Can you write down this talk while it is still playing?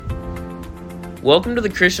Welcome to the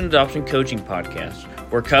Christian Adoption Coaching Podcast,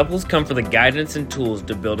 where couples come for the guidance and tools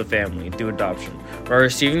to build a family through adoption, while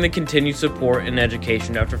receiving the continued support and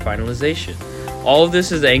education after finalization. All of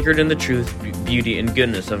this is anchored in the truth, beauty, and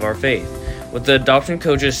goodness of our faith. With the adoption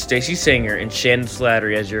coaches Stacy Sanger and Shannon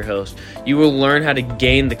Slattery as your host, you will learn how to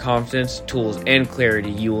gain the confidence, tools, and clarity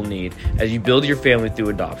you will need as you build your family through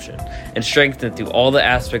adoption and strengthen through all the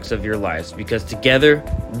aspects of your lives, because together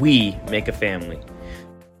we make a family.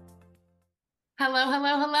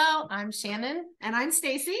 Hello. I'm Shannon. And I'm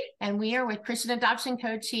Stacy. And we are with Christian Adoption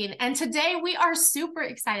Coaching. And today we are super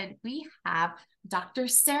excited. We have Dr.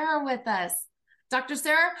 Sara with us. Dr.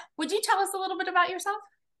 Sara, would you tell us a little bit about yourself?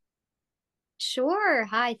 Sure.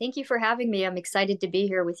 Hi, thank you for having me. I'm excited to be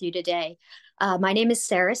here with you today. My name is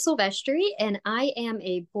Sara Silvestri, and I am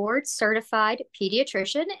a board-certified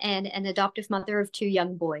pediatrician and an adoptive mother of two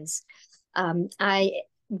young boys. I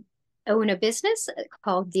own a business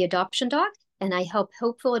called The Adoption Doc, and I help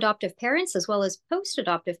hopeful adoptive parents as well as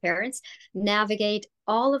post-adoptive parents navigate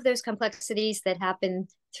all of those complexities that happen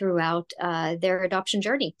throughout their adoption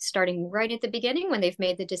journey, starting right at the beginning when they've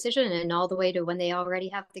made the decision and all the way to when they already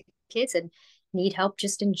have the kids and need help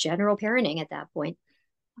just in general parenting at that point.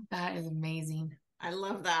 That is amazing. I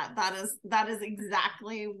love that. That is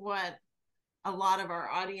exactly what a lot of our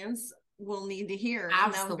audience will need to hear.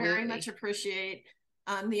 Absolutely. And they'll very much appreciate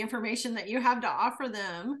the information that you have to offer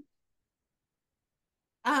them.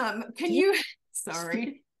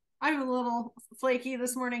 Sorry, I'm a little flaky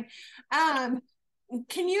this morning.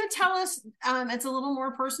 Can you tell us, it's a little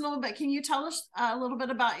more personal, but can you tell us a little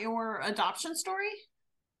bit about your adoption story?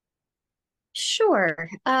 Sure.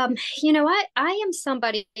 You know what? I am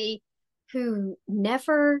somebody who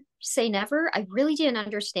never say never. I really didn't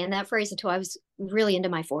understand that phrase until I was really into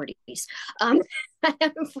my 40s. I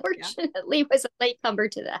unfortunately was a latecomer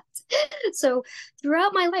to that. So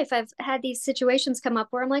throughout my life, I've had these situations come up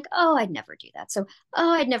where I'm like, oh, I'd never do that. So,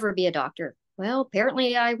 I'd never be a doctor. Well,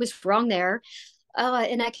 apparently I was wrong there.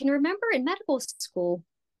 And I can remember in medical school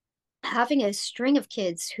having a string of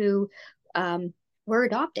kids who were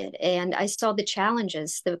adopted, and I saw the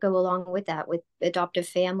challenges that go along with that, with adoptive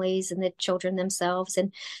families and the children themselves.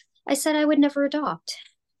 And I said I would never adopt.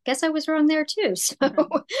 Guess I was wrong there too. So,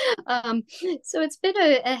 so it's been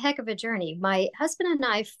a heck of a journey. My husband and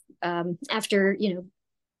I, after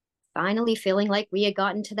finally feeling like we had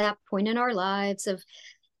gotten to that point in our lives of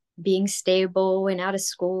being stable and out of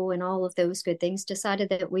school and all of those good things, decided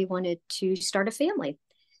that we wanted to start a family.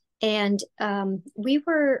 And we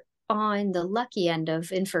were on the lucky end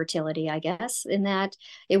of infertility, I guess, in that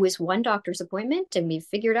it was one doctor's appointment and we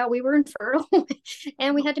figured out we were infertile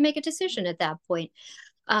and we had to make a decision at that point.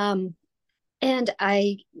 And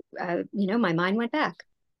I, my mind went back.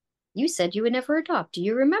 You said you would never adopt. Do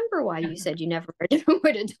you remember why you said you never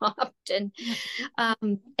would adopt? And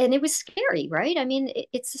it was scary, right? I mean,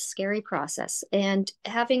 it's a scary process. And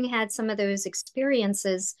having had some of those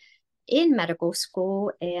experiences in medical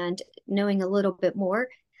school and knowing a little bit more,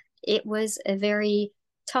 it was a very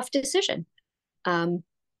tough decision.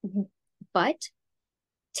 But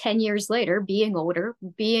 10 years later, being older,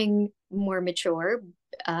 being more mature,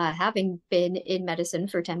 having been in medicine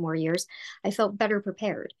for 10 more years, I felt better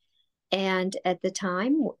prepared. And at the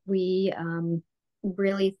time, we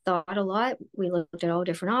really thought a lot. We looked at all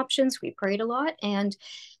different options. We prayed a lot and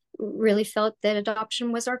really felt that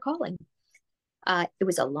adoption was our calling. It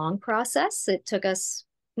was a long process. It took us,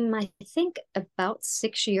 I think, about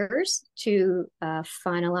 6 years to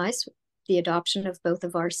finalize the adoption of both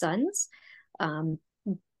of our sons.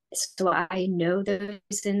 So I know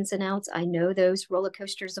those ins and outs. I know those roller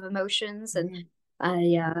coasters of emotions, and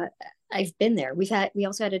I've been there. We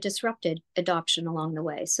also had a disrupted adoption along the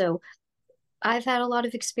way. So I've had a lot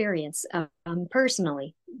of experience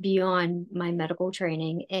personally beyond my medical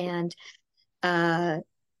training, and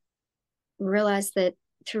realized that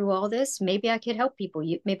through all this, maybe I could help people.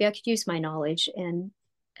 Maybe I could use my knowledge and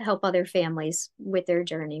help other families with their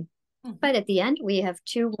journey. Mm-hmm. But at the end, we have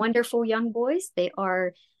two wonderful young boys. They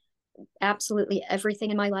are absolutely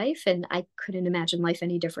everything in my life, and I couldn't imagine life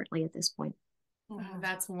any differently at this point. Oh,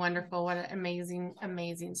 that's wonderful. What an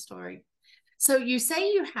amazing story. So you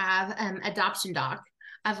say you have adoption doc.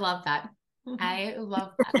 I love that. Mm-hmm. I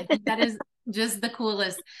love that. I think that is just the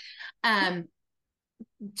coolest.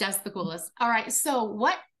 Just the coolest. All right. So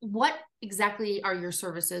what exactly are your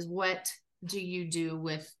services? What do you do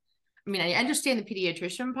with, I mean, I understand the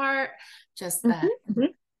pediatrician part, just that. Mm-hmm.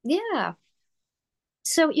 Yeah.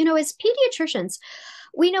 So, as pediatricians,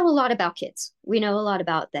 we know a lot about kids. We know a lot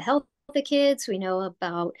about the health of the kids. We know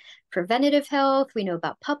about preventative health. We know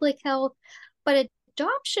about public health. But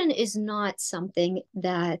adoption is not something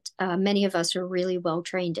that many of us are really well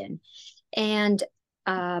trained in. And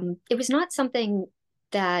it was not something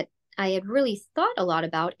that I had really thought a lot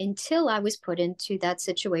about until I was put into that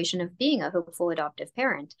situation of being a hopeful adoptive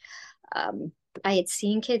parent. I had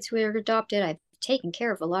seen kids who were adopted. I've taken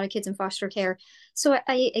care of a lot of kids in foster care. So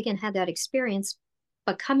I again had that experience,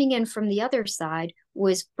 but coming in from the other side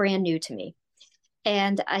was brand new to me.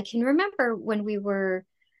 And I can remember when we were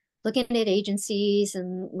looking at agencies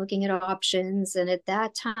and looking at options. And at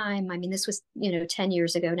that time, I mean, this was, 10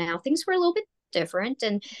 years ago now, things were a little bit different.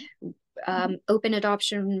 And open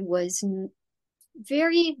adoption was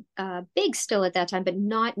very big still at that time, but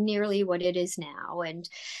not nearly what it is now, and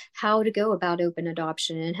how to go about open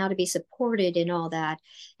adoption and how to be supported in all that.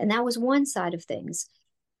 And that was one side of things.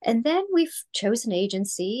 And then we've chosen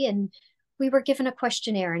agency and we were given a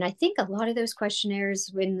questionnaire. And I think a lot of those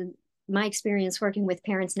questionnaires, in my experience working with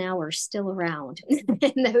parents now, are still around.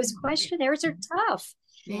 And those questionnaires are tough.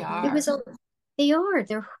 They are.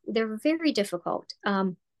 They're very difficult.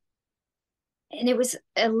 And it was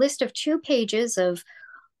a list of 2 pages of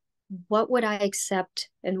what would I accept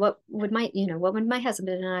and what would my husband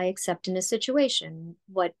and I accept in a situation?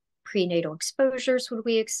 What prenatal exposures would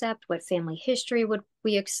we accept? What family history would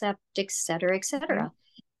we accept, et cetera, et cetera. Mm-hmm.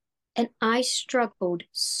 And I struggled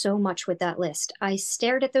so much with that list. I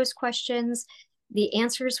stared at those questions. The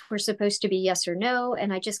answers were supposed to be yes or no.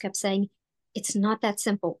 And I just kept saying, it's not that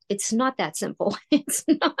simple. It's not that simple. It's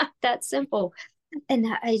not that simple. And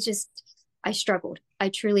I struggled. I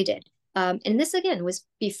truly did. And this, again, was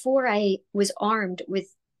before I was armed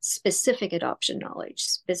with specific adoption knowledge,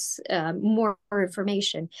 more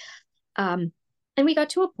information. And we got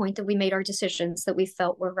to a point that we made our decisions that we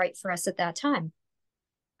felt were right for us at that time.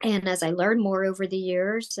 And as I learned more over the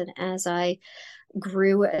years, and as I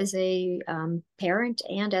grew as a parent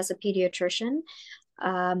and as a pediatrician,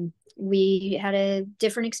 we had a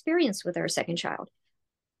different experience with our second child,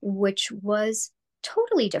 which was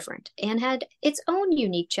totally different and had its own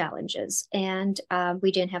unique challenges. And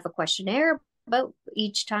we didn't have a questionnaire, but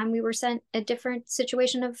each time we were sent a different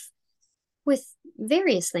situation with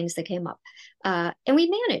various things that came up. And we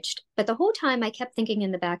managed. But the whole time I kept thinking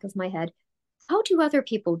in the back of my head, how do other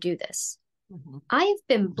people do this? Mm-hmm. I have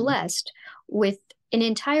been blessed with an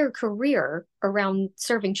entire career around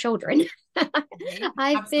serving children.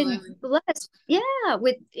 I've Absolutely. Been blessed,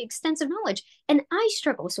 with extensive knowledge, and I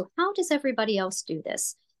struggle. So how does everybody else do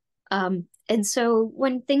this? And so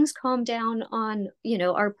when things calm down on,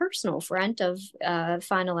 our personal front of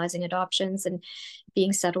finalizing adoptions and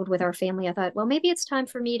being settled with our family, I thought, well, maybe it's time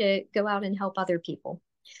for me to go out and help other people.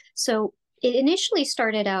 So it initially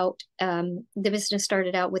started out, the business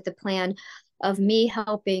started out with the plan of me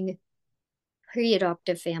helping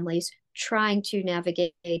pre-adoptive families trying to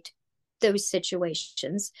navigate those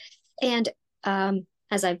situations. And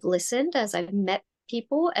as I've listened, as I've met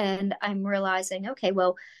people, and I'm realizing, okay,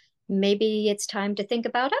 well, maybe it's time to think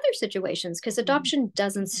about other situations, because adoption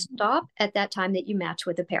doesn't stop at that time that you match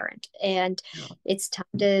with a parent. And it's time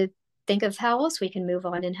to think of how else we can move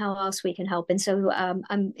on and how else we can help. And so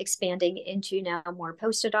I'm expanding into now more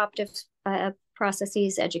post-adoptive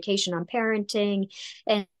processes, education on parenting,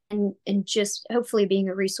 and just hopefully being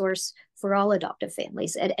a resource for all adoptive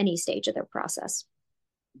families at any stage of their process.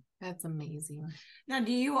 That's amazing. Now,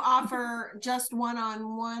 do you offer just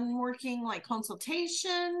one-on-one working, like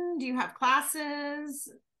consultation? Do you have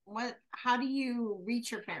classes? How do you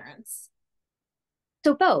reach your parents?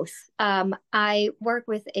 So both. I work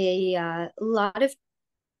with a lot of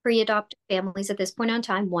pre-adopted families at this point in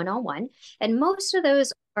time, one-on-one, and most of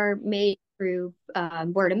those are made through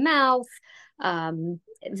word of mouth,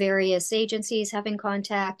 various agencies having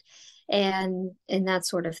contact, and that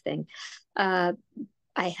sort of thing.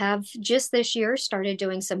 I have just this year started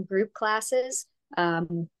doing some group classes,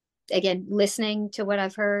 again, listening to what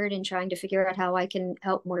I've heard and trying to figure out how I can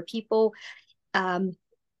help more people. And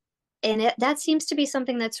that seems to be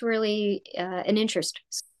something that's really an interest.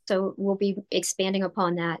 So we'll be expanding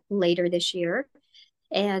upon that later this year.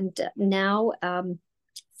 And now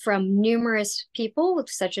from numerous people,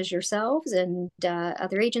 such as yourselves and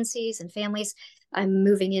other agencies and families, I'm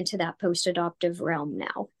moving into that post-adoptive realm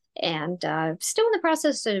now. And still in the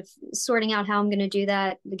process of sorting out how I'm going to do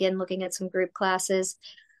that. Again, looking at some group classes,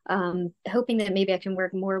 hoping that maybe I can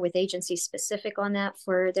work more with agencies specific on that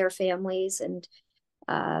for their families. And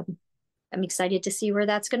I'm excited to see where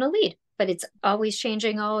that's going to lead. But it's always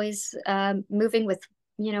changing, always moving with,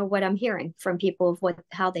 what I'm hearing from people of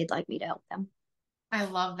how they'd like me to help them. I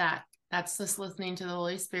love that. That's just listening to the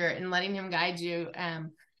Holy Spirit and letting him guide you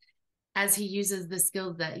as he uses the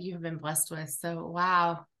skills that you have been blessed with. So,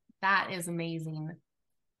 wow. That is amazing.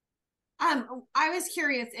 I was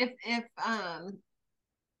curious if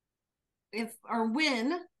or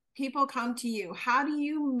when people come to you, how do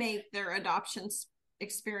you make their adoption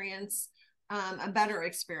experience a better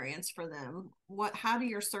experience for them? How do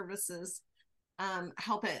your services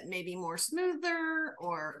help it maybe more smoother?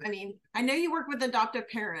 Or, I mean, I know you work with adoptive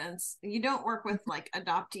parents. You don't work with like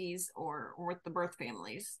adoptees or with the birth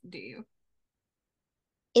families, do you?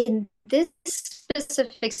 In this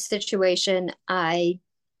specific situation, I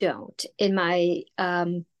don't. In my,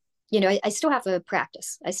 I still have a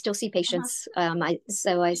practice. I still see patients.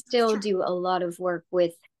 So I still do a lot of work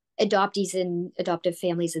with adoptees and adoptive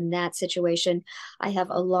families in that situation. I have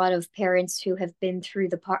a lot of parents who have been through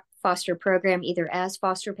the foster program, either as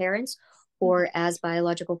foster parents or as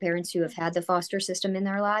biological parents who have had the foster system in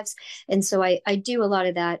their lives. And so I do a lot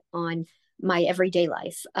of that on my everyday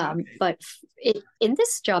life. But in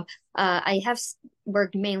this job, I have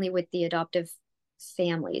worked mainly with the adoptive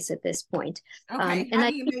families at this point. Okay. How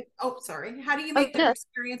do you make their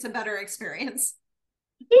experience a better experience?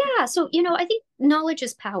 Yeah. So, I think knowledge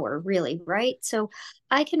is power, really, right? So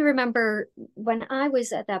I can remember when I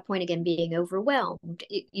was at that point, again, being overwhelmed.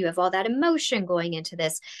 You have all that emotion going into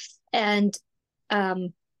this. And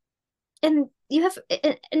you have,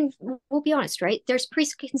 and we'll be honest, right? There's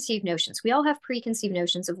preconceived notions. We all have preconceived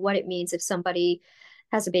notions of what it means if somebody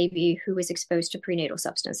has a baby who is exposed to prenatal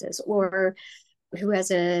substances, or who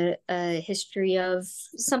has a history of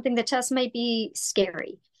something that to us might be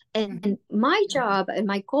scary. And my job and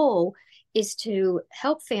my goal is to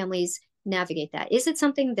help families navigate that. Is it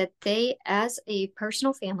something that they, as a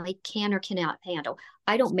personal family, can or cannot handle?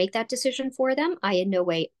 I don't make that decision for them. I in no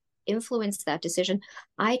way influence that decision.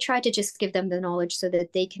 I try to just give them the knowledge so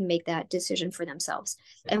that they can make that decision for themselves.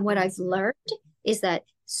 And what I've learned is that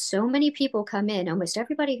so many people come in, almost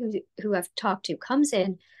everybody who I've talked to comes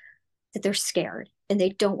in, that they're scared and they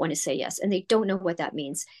don't want to say yes, and they don't know what that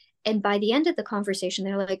means. And by the end of the conversation,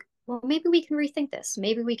 they're like, well, maybe we can rethink this.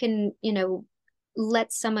 Maybe we can,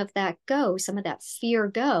 let some of that go, some of that fear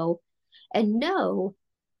go, and know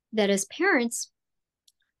that as parents,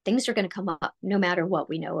 things are going to come up no matter what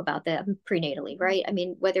we know about them prenatally, right? I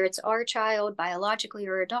mean, whether it's our child biologically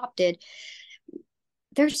or adopted,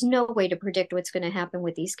 there's no way to predict what's going to happen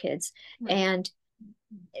with these kids. Right.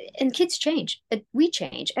 And kids change. We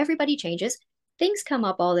change. Everybody changes. Things come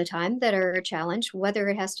up all the time that are a challenge, whether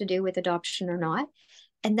it has to do with adoption or not.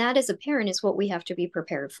 And that, as a parent, is what we have to be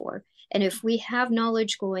prepared for. And if we have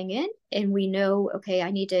knowledge going in and we know, okay,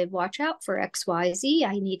 I need to watch out for X, Y, Z.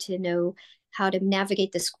 I need to know how to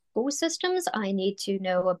navigate the school systems. I need to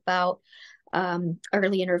know about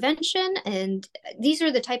early intervention. And these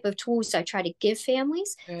are the type of tools I try to give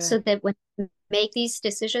families so that when they make these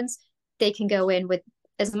decisions, they can go in with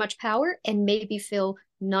as much power and maybe feel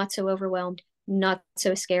not so overwhelmed, not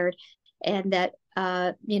so scared, and that,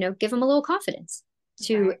 give them a little confidence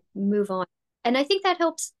to move on. And I think that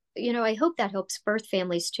helps, I hope that helps birth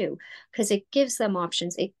families too, because it gives them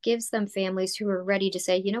options. It gives them families who are ready to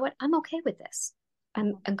say, you know what, I'm okay with this.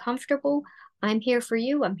 I'm comfortable. I'm here for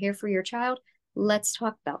you. I'm here for your child. Let's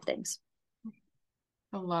talk about things.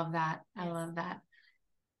 I love that. I love that.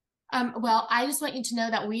 Well, I just want you to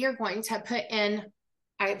know that we are going to put in,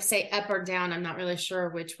 I say up or down, I'm not really sure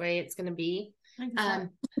which way it's going to be,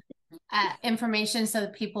 information so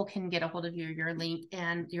that people can get a hold of your link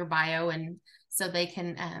and your bio, and so they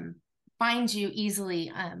can find you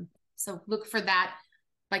easily. So look for that.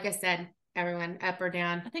 Like I said, everyone, up or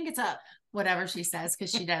down. I think it's up. Whatever she says,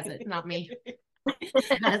 because she does it, not me.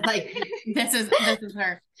 I was like, this is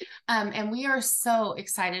her. And we are so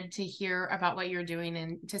excited to hear about what you're doing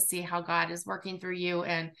and to see how God is working through you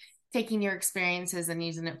and taking your experiences and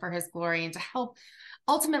using it for his glory and to help.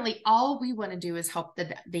 Ultimately, all we want to do is help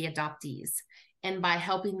the adoptees. And by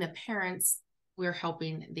helping the parents, we're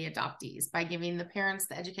helping the adoptees. By giving the parents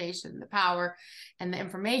the education, the power, and the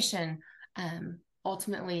information,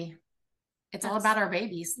 ultimately, it's all about our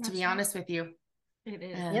babies, to be honest with you. It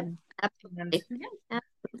is. Yep. Absolutely.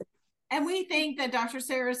 And we think that Dr.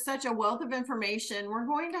 Sara is such a wealth of information. We're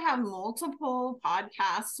going to have multiple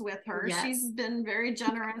podcasts with her. Yes. She's been very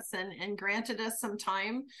generous and granted us some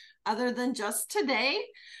time other than just today.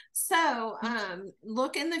 So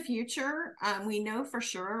look in the future. We know for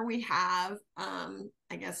sure we have,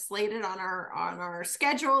 slated on our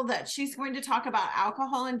schedule that she's going to talk about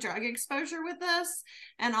alcohol and drug exposure with us,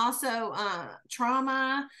 and also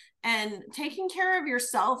trauma and taking care of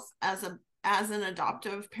yourself as an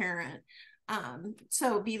adoptive parent.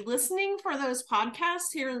 So be listening for those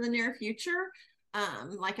podcasts here in the near future.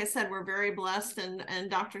 Like I said, we're very blessed,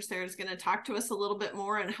 and Dr. Sara is going to talk to us a little bit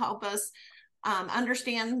more and help us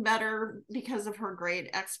understand better because of her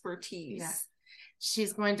great expertise. Yeah.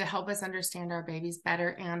 She's going to help us understand our babies better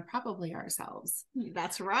and probably ourselves.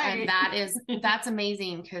 That's right. And that's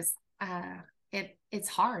amazing because it's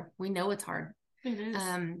hard. We know it's hard. It is.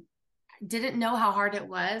 Didn't know how hard it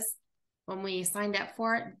was when we signed up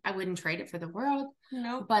for it. I wouldn't trade it for the world.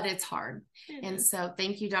 No, but it's hard. So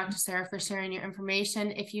thank you, Dr. Sara, for sharing your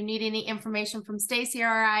information. If you need any information from Stacy or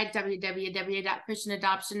I,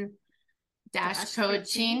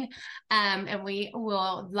 www.christianadoption-coaching. And we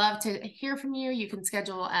will love to hear from you. You can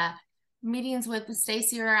schedule meetings with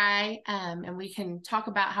Stacy or I, and we can talk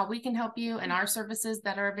about how we can help you and our services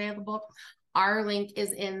that are available. Our link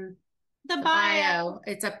is in the bio.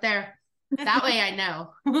 It's up there. That way I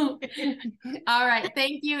know. All right.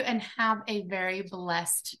 Thank you and have a very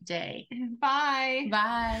blessed day. Bye.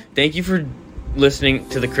 Bye. Thank you for listening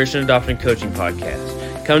to the Christian Adoption Coaching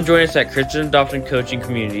Podcast. Come join us at Christian Adoption Coaching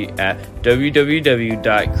Community at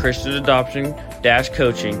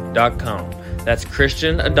www.christianadoption-coaching.com. That's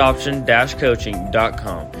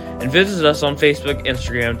christianadoption-coaching.com. And visit us on Facebook,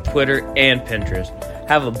 Instagram, Twitter, and Pinterest.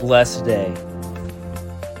 Have a blessed day.